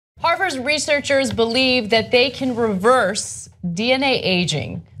Harvard researchers believe that they can reverse DNA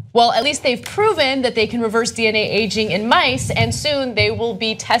aging. Well, at least they've proven that they can reverse DNA aging in mice, and soon they will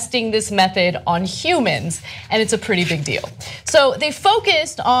be testing this method on humans, and it's a pretty big deal. So they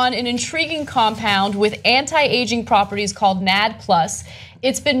focused on an intriguing compound with anti-aging properties called NAD+.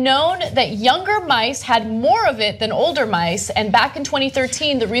 It's been known that younger mice had more of it than older mice, and back in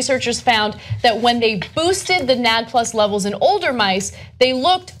 2013, the researchers found that when they boosted the NAD+ levels in older mice, they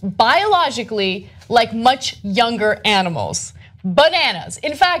looked biologically like much younger animals. Bananas.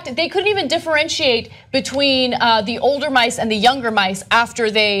 In fact, they couldn't even differentiate between the older mice and the younger mice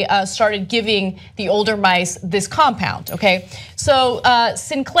after they started giving the older mice this compound, okay? So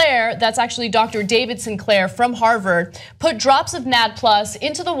Sinclair, that's actually Dr. David Sinclair from Harvard, put drops of NAD+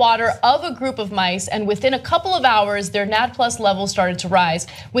 into the water of a group of mice, and within a couple of hours, their NAD+ levels started to rise.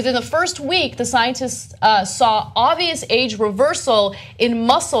 Within the first week, the scientists saw obvious age reversal in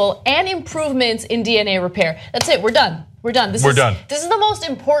muscle and improvements in DNA repair. That's it, we're done. We're done. This is the most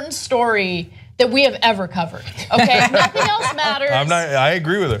important story that we have ever covered, okay? Nothing else matters. I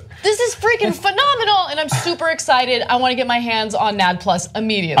agree with her. This is freaking phenomenal, and I'm super excited. I wanna get my hands on NAD+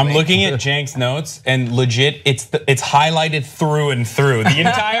 immediately. I'm looking at Cenk's notes, and legit, it's highlighted through and through. The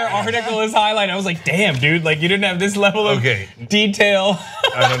entire article is highlighted. I was like, damn, dude, like you didn't have this level of detail.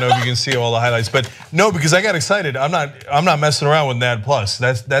 I don't know if you can see all the highlights, but no, because I got excited. I'm not messing around with NAD+.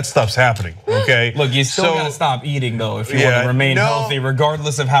 That stuff's happening, okay? Look, you still gotta stop eating though if you want to remain healthy,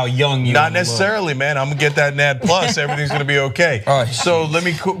 regardless of how young you are. Not necessarily, man. I'm gonna get that NAD+. Everything's gonna be okay. So let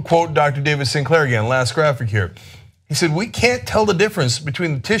me quote Dr. David Sinclair again, last graphic here. He said, we can't tell the difference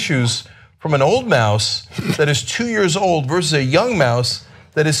between the tissues from an old mouse that is 2 years old versus a young mouse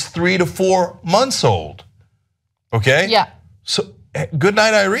that is 3 to 4 months old, okay? Yeah. So good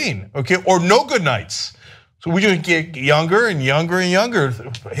night, Irene, okay? Or no good nights. So we just get younger and younger and younger.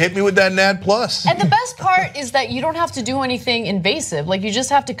 Hit me with that NAD+. And the best part is that you don't have to do anything invasive. Like you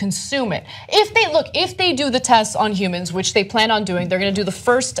just have to consume it. If they do the tests on humans, which they plan on doing, they're gonna do the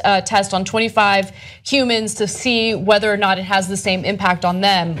first test on 25 humans to see whether or not it has the same impact on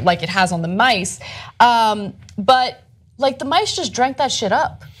them like it has on the mice. But like the mice just drank that shit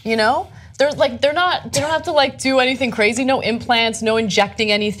up, you know? They don't have to do anything crazy, no implants, no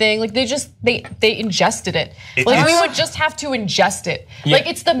injecting anything. Like they ingested it. Like we would just have to ingest it. Yeah. Like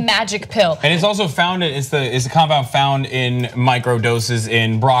it's the magic pill. And it's also found, it's a compound found in micro doses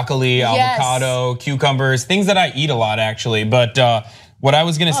in broccoli, avocado, cucumbers, things that I eat a lot actually. But what I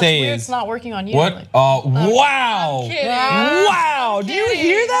was gonna say is, it's not working on you. What? Wow! Wow! Do you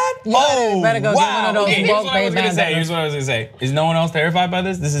hear that? Oh, better go get one of those Here's what I was gonna say. Is no one else terrified by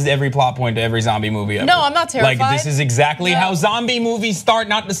this? This is every plot point to every zombie movie ever. No, I'm not terrified. Like this is exactly how zombie movies start.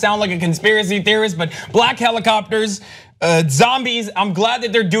 Not to sound like a conspiracy theorist, but black helicopters. Zombies, I'm glad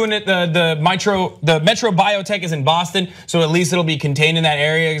that they're doing it. The Metro Biotech is in Boston, so at least it'll be contained in that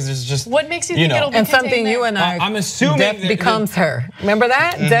area. Because it's just what makes you think it'll be and contained something there? you and I. I'm assuming Death Becomes Her. Remember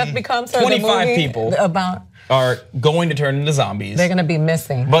that? Death Becomes Her. 25 people are going to turn into zombies. They're going to be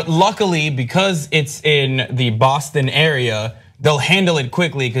missing. But luckily, because it's in the Boston area, they'll handle it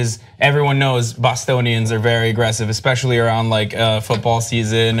quickly because everyone knows Bostonians are very aggressive, especially around like football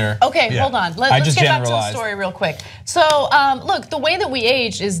season or. Okay, hold on. Let's get back to the story real quick. So look, the way that we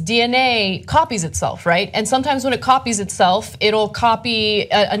age is DNA copies itself, right? And sometimes when it copies itself, it'll copy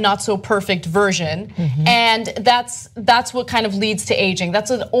a not so perfect version, and that's what kind of leads to aging. That's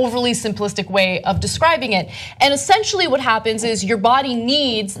an overly simplistic way of describing it. And essentially, what happens is your body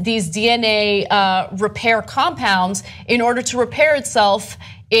needs these DNA repair compounds in order to repair itself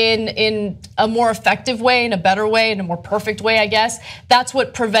in a more effective way, in a better way, in a more perfect way, I guess. That's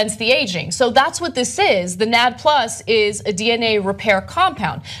what prevents the aging. So that's what this is. The NAD+ is a DNA repair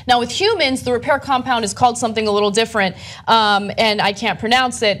compound. Now with humans, the repair compound is called something a little different, and I can't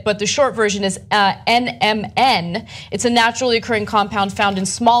pronounce it, but the short version is NMN. It's a naturally occurring compound found in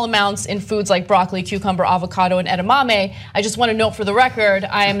small amounts in foods like broccoli, cucumber, avocado, and edamame. I just want to note for the record,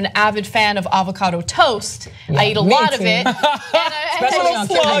 I am an avid fan of avocado toast. I eat a lot of it. Especially on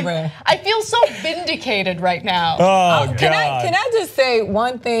I feel so vindicated right now. Oh, God. Can I just say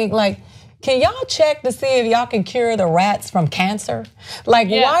one thing? Like, can y'all check to see if y'all can cure the rats from cancer? Like,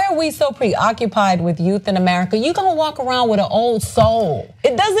 why are we so preoccupied with youth in America? You gonna walk around with an old soul.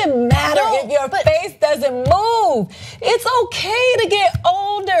 It doesn't matter if your face doesn't move. It's okay to get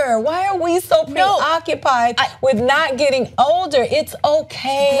older. Why are we so preoccupied with not getting older? It's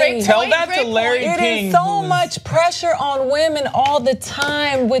okay. Tell that to Larry King. It is so much pressure on women all the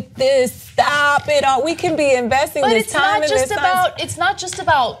time with this. Stop it. We can be investing this time in this. It's not just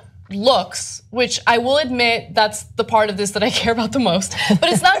about looks, which I will admit that's the part of this that I care about the most, but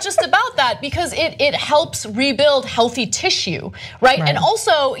it's not just about that, because it helps rebuild healthy tissue, right? And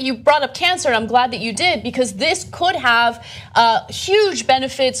also you brought up cancer, and I'm glad that you did, because this could have huge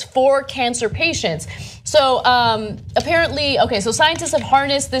benefits for cancer patients. So apparently, okay, so scientists have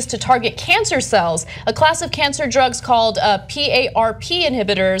harnessed this to target cancer cells, a class of cancer drugs called PARP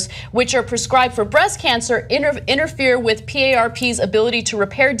inhibitors, which are prescribed for breast cancer, interfere with PARP's ability to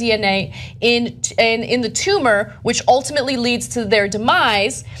repair DNA in the tumor, which ultimately leads to their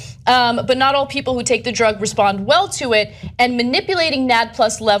demise. But not all people who take the drug respond well to it, and manipulating NAD+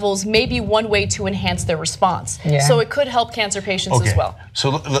 levels may be one way to enhance their response. So it could help cancer patients as well. So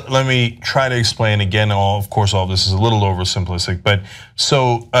let me try to explain again. Of course, all this is a little oversimplistic, but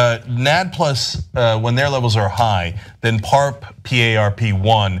so NAD+, when their levels are high, then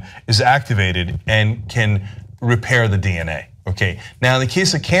PARP1 is activated and can repair the DNA. Okay. Now, in the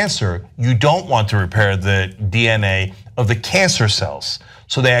case of cancer, you don't want to repair the DNA of the cancer cells.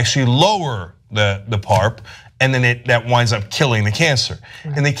 So they actually lower the PARP, and then that winds up killing the cancer.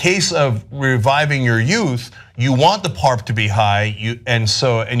 In the case of reviving your youth, you want the PARP to be high,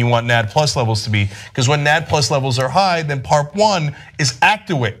 and you want NAD+ levels to be, because when NAD+ levels are high, then PARP1 is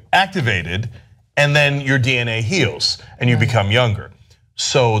activated, and then your DNA heals and you become younger.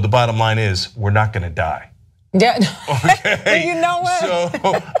 So the bottom line is, we're not going to die. Yeah. Okay. Well, you know what? So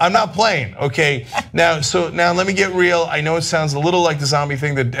I'm not playing. Okay. Now let me get real. I know it sounds a little like the zombie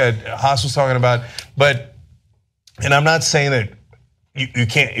thing that Haas was talking about, and I'm not saying that you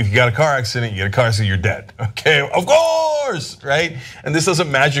can't. If you got a car accident, you're dead. Okay. Of course, right? And this doesn't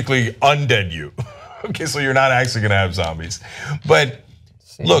magically undead you. Okay. So you're not actually going to have zombies, but.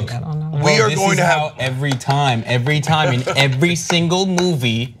 Look, we are going to have every time in every single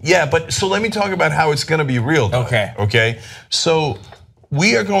movie. Yeah, but so let me talk about how it's going to be real. Though, okay. So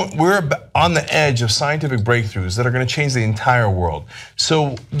we're on the edge of scientific breakthroughs that are going to change the entire world.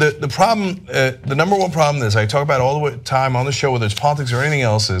 So the problem, the number one problem is I talk about all the time on the show, whether it's politics or anything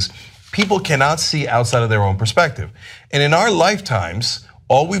else, is people cannot see outside of their own perspective, and in our lifetimes.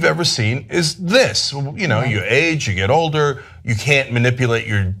 All we've ever seen is this. You know, you age, you get older, you can't manipulate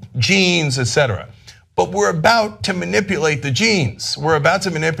your genes, etc. But we're about to manipulate the genes. We're about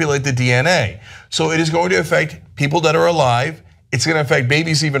to manipulate the DNA. So it is going to affect people that are alive. It's going to affect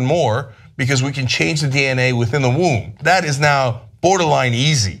babies even more because we can change the DNA within the womb. That is now borderline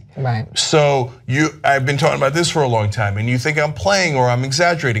easy. Right. So I've been talking about this for a long time, and you think I'm playing or I'm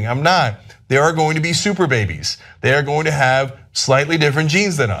exaggerating. I'm not. There are going to be super babies. They are going to have slightly different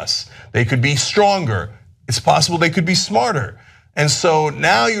genes than us. They could be stronger. It's possible they could be smarter. And so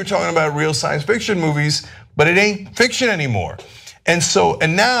now you're talking about real science fiction movies, but it ain't fiction anymore. And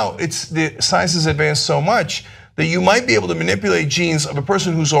now the science has advanced so much that you might be able to manipulate genes of a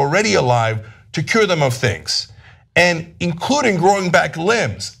person who's already alive to cure them of things, and including growing back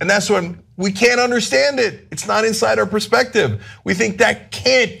limbs. And that's when we can't understand it. It's not inside our perspective. We think that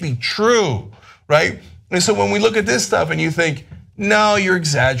can't be true, right? And so when we look at this stuff and you think, no, you're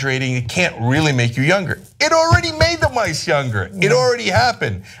exaggerating, it can't really make you younger. It already made the mice younger. It already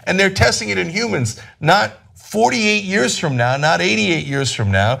happened. And they're testing it in humans, not 48 years from now, not 88 years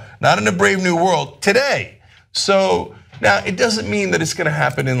from now, not in a brave new world, today. So now it doesn't mean that it's gonna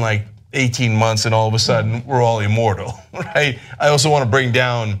happen in like 18 months and all of a sudden we're all immortal, right? I also wanna bring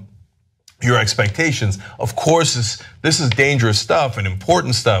down your expectations. Of course, this is dangerous stuff and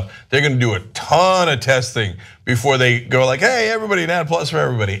important stuff. They're gonna do a ton of testing before they go like, hey, everybody, NAD+ for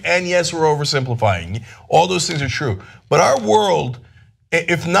everybody. And yes, we're oversimplifying. All those things are true. But our world,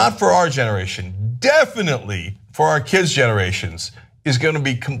 if not for our generation, definitely for our kids' generations, is gonna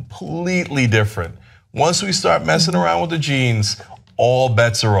be completely different. Once we start messing around with the genes, all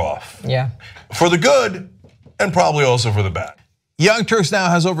bets are off. Yeah. For the good, and probably also for the bad. Young Turks now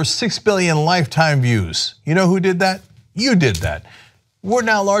has over 6 billion lifetime views. You know who did that? You did that. We're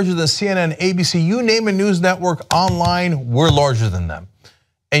now larger than CNN, ABC, you name a news network online, we're larger than them.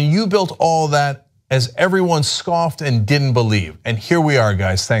 And you built all that as everyone scoffed and didn't believe. And here we are,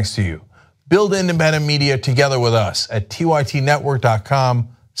 guys, thanks to you. Build independent media together with us at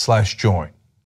tytnetwork.com/join.